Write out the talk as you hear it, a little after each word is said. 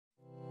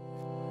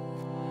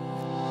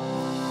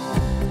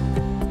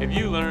Have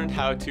you learned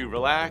how to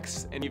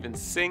relax and even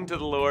sing to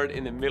the Lord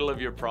in the middle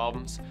of your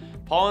problems?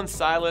 Paul and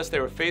Silas, they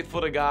were faithful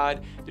to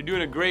God. They're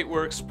doing a great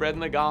work spreading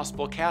the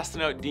gospel,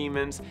 casting out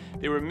demons.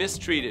 They were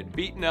mistreated,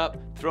 beaten up,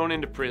 thrown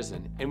into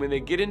prison. And when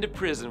they get into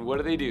prison,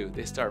 what do?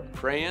 They start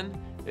praying,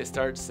 they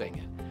start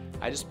singing.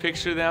 I just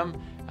picture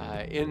them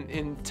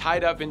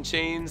tied up in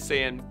chains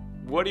saying,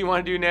 "What do you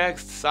want to do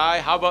next? Si,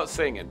 how about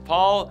singing?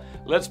 Paul,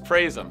 let's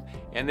praise him."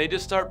 And they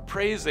just start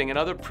praising, and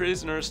other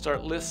prisoners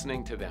start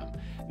listening to them.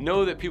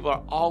 Know that people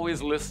are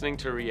always listening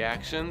to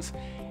reactions,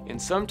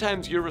 and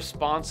sometimes your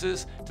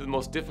responses to the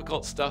most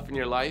difficult stuff in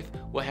your life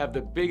will have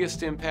the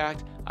biggest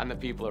impact on the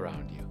people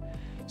around you.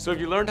 So if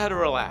you learned how to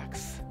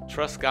relax,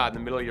 trust God in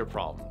the middle of your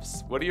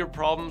problems. What are your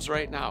problems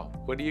right now?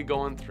 What are you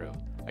going through?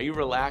 Are you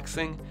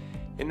relaxing?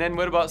 And then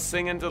what about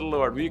singing to the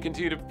Lord? Will you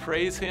continue to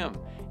praise Him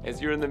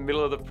as you're in the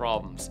middle of the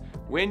problems?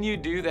 When you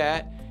do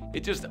that,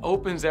 it just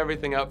opens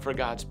everything up for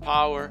God's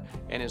power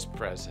and His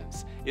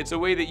presence. It's a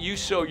way that you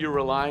show you're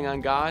relying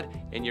on God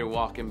and you're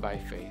walking by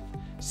faith.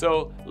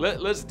 So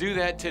let's do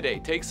that today.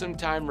 Take some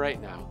time right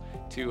now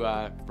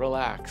to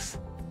relax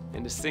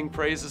and to sing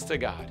praises to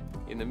God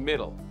in the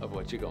middle of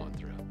what you're going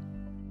through.